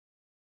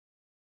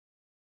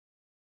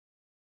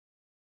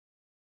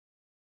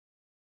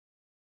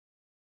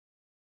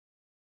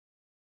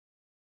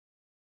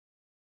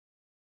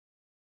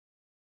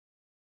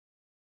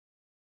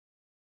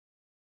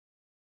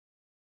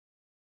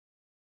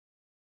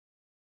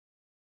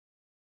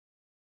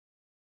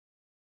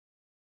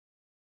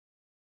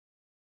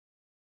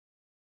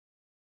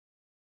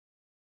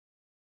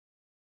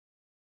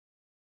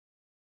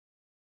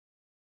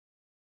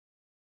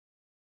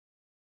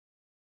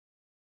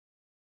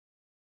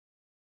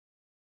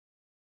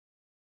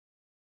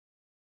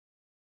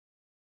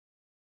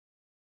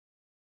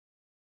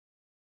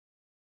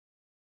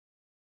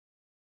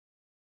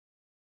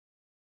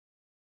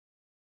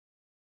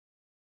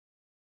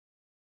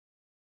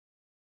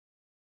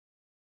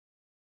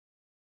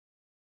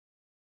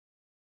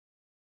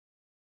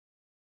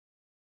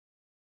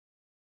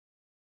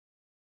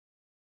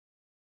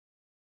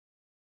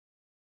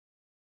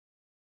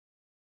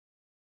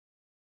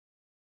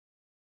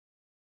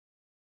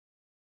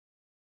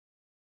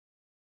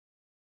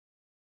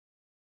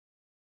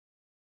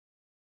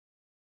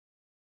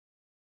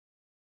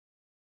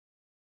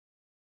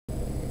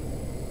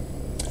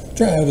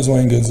Travis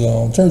Wayne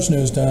Goodsell, Church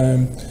News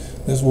Time.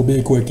 This will be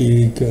a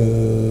quickie because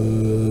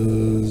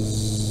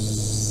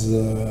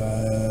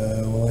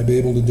will I be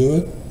able to do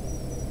it?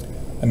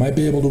 I might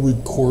be able to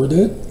record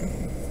it.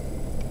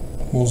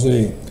 We'll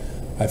see.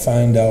 I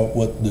find out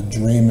what the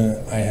dream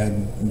I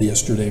had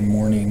yesterday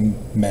morning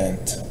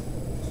meant.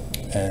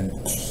 And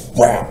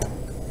crap.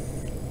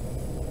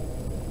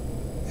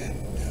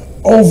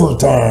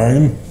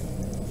 Overtime.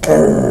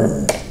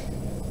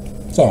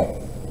 So,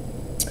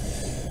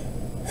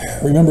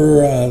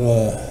 remember,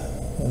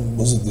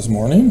 was it this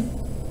morning?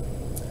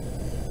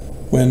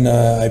 When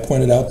I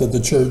pointed out that the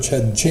church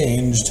had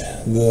changed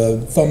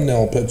the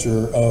thumbnail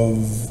picture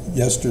of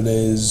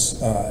yesterday's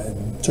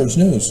church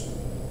news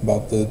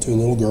about the two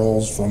little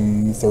girls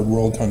from third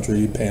world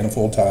country paying a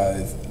full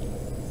tithe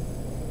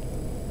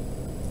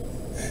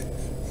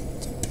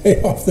to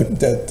pay off their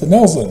debt to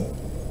Nelson.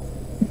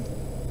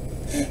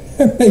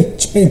 And they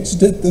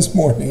changed it this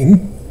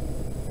morning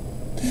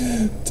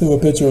to a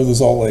picture of the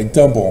Salt Lake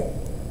Temple.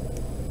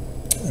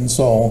 And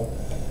so,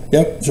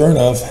 yep, sure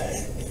enough,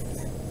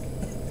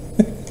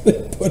 they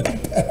put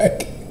it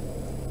back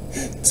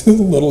to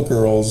the little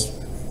girls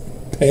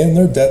paying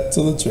their debt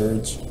to the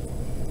church.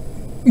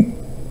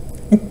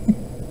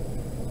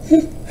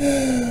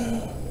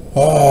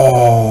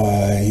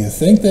 You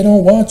think they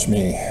don't watch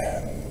me.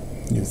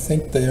 You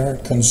think they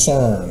aren't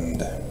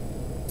concerned.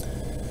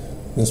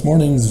 This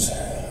morning's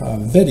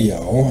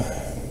video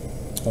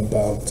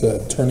about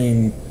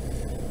turning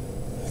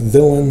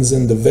villains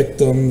into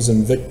victims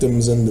and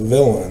victims into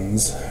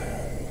villains.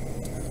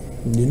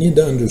 You need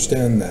to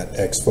understand that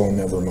Expo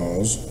never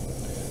mows.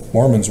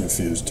 Mormons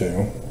refuse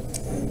to.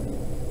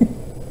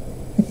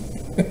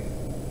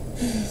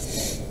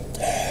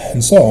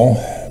 And so,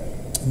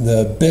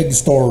 the big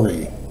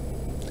story.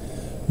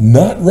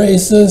 Not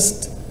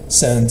racist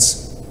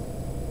since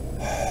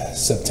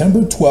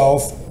September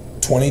 12th,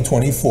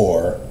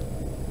 2024.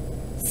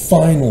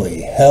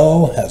 Finally,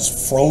 hell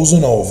has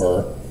frozen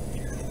over.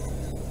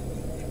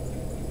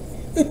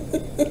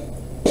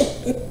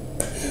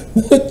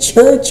 The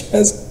church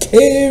has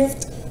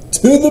caved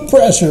to the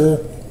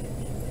pressure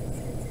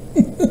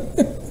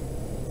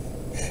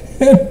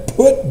and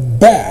put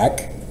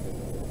back,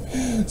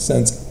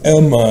 since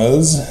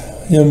Emma's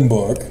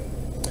Hymnbook,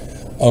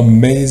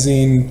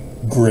 Amazing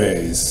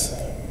Grace.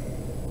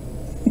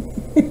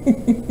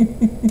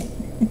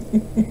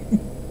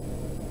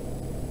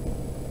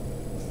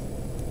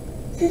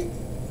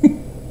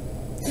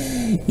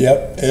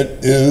 Yep,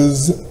 it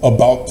is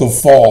about to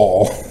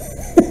fall.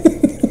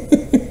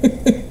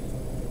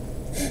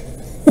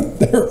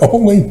 They're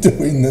only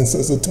doing this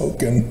as a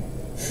token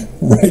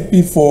right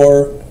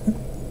before,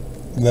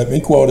 let me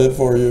quote it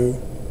for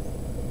you.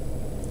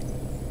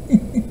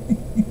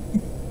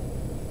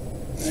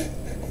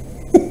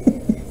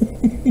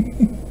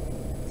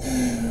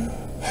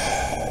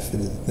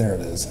 There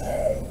it is.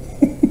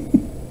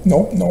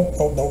 Nope.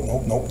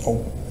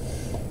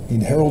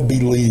 Need Harold B.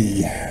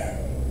 Lee.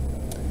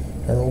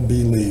 Harold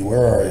B. Lee,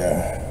 where are you?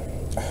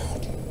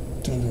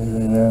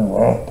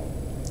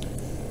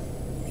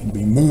 Need to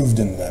be moved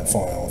into that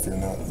file if you're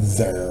not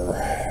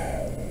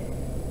there.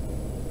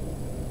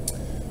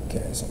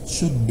 Okay, so it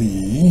should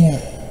be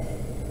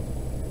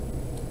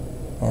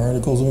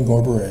Articles of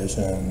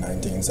Incorporation,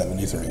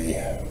 1973.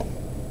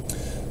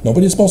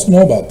 Nobody's supposed to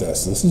know about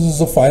this. This is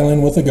a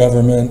filing with the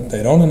government.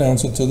 They don't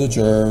announce it to the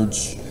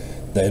church.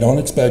 They don't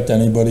expect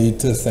anybody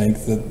to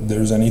think that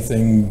there's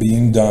anything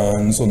being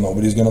done, so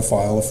nobody's going to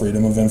file a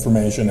Freedom of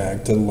Information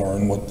Act to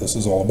learn what this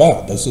is all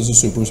about. This is a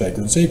super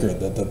sacred secret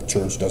that the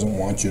church doesn't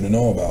want you to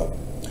know about.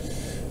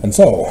 And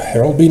so,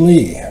 Harold B.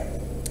 Lee,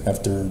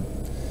 after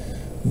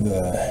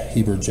the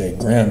Heber J.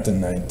 Grant in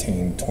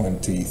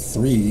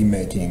 1923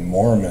 making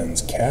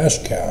Mormons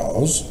cash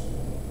cows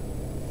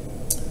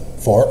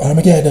for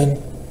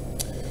Armageddon.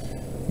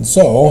 And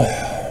so,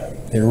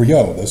 here we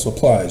go. This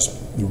applies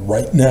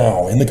right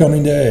now, in the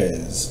coming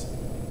days.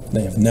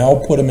 They have now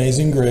put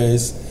Amazing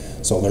Grace,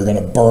 so they're going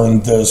to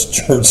burn this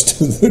church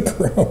to the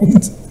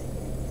ground.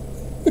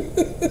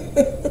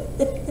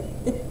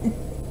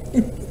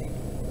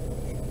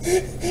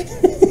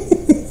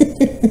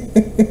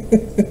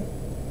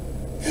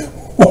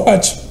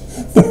 Watch.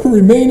 The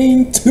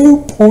remaining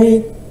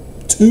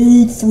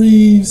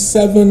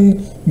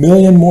 2.237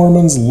 million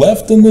Mormons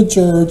left in the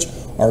church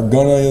are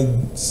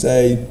going to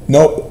say,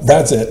 nope,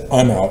 that's it,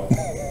 I'm out.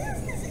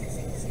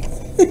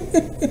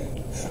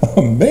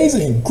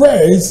 Amazing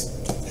Grace?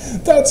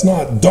 That's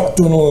not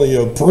doctrinally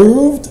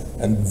approved,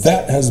 and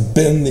that has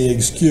been the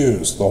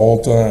excuse the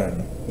whole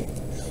time.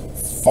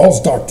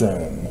 False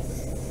doctrine.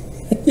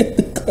 Yet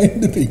they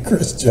claim to be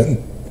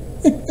Christian.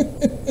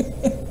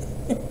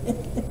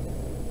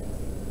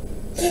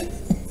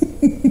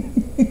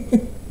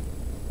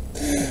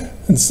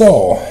 And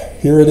so,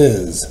 here it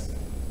is.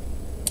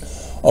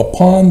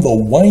 Upon the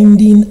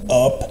winding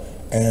up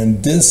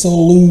and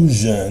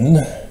dissolution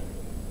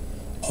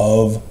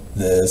of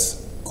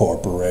this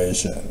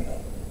corporation.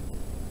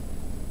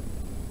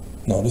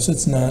 Notice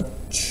it's not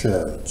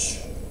church.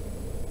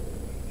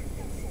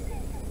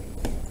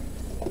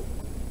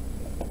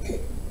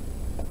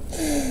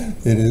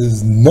 It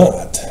is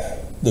not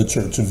the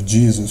Church of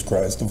Jesus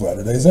Christ of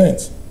Latter-day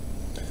Saints.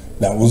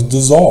 That was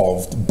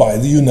dissolved by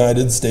the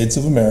United States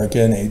of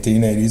America in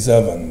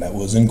 1887. That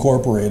was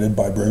incorporated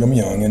by Brigham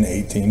Young in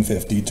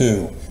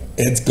 1852.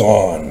 It's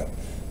gone.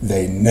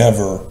 They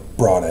never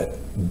brought it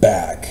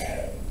back.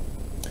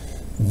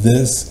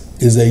 This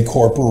is a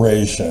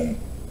corporation.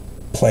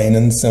 Plain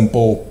and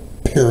simple,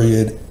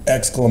 period,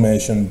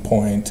 exclamation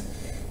point.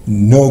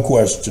 No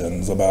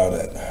questions about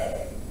it.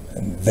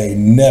 And they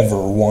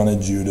never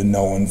wanted you to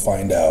know and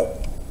find out.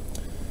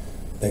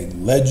 They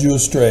led you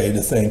astray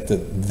to think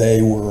that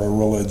they were a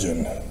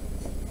religion.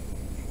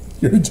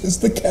 You're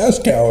just the cash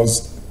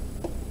cows.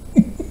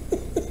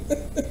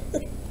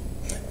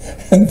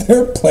 And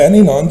they're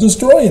planning on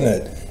destroying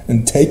it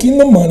and taking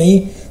the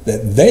money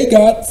that they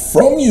got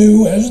from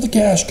you as the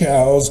cash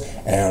cows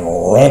and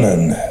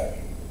running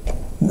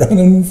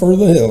for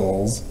the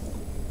hills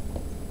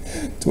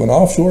to an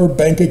offshore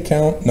bank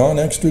account,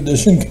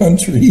 non-extradition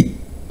country.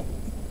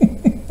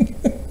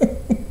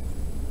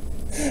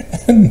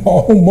 And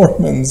all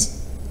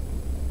Mormons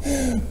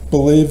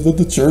believe that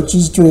the church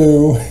is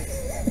true.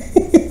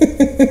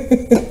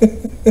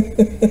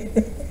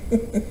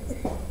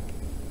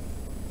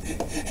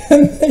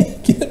 And they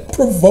get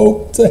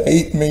provoked to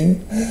hate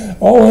me.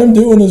 All I'm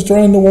doing is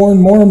trying to warn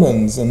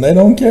Mormons, and they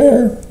don't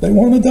care. They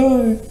want to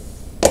die.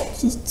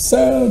 It's just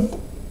sad.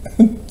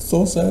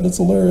 So sad it's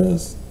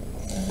hilarious.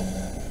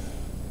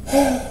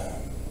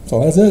 So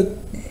that's it.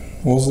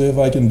 We'll see if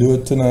I can do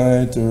it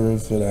tonight or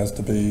if it has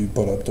to be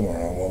put up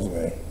tomorrow. We'll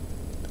see.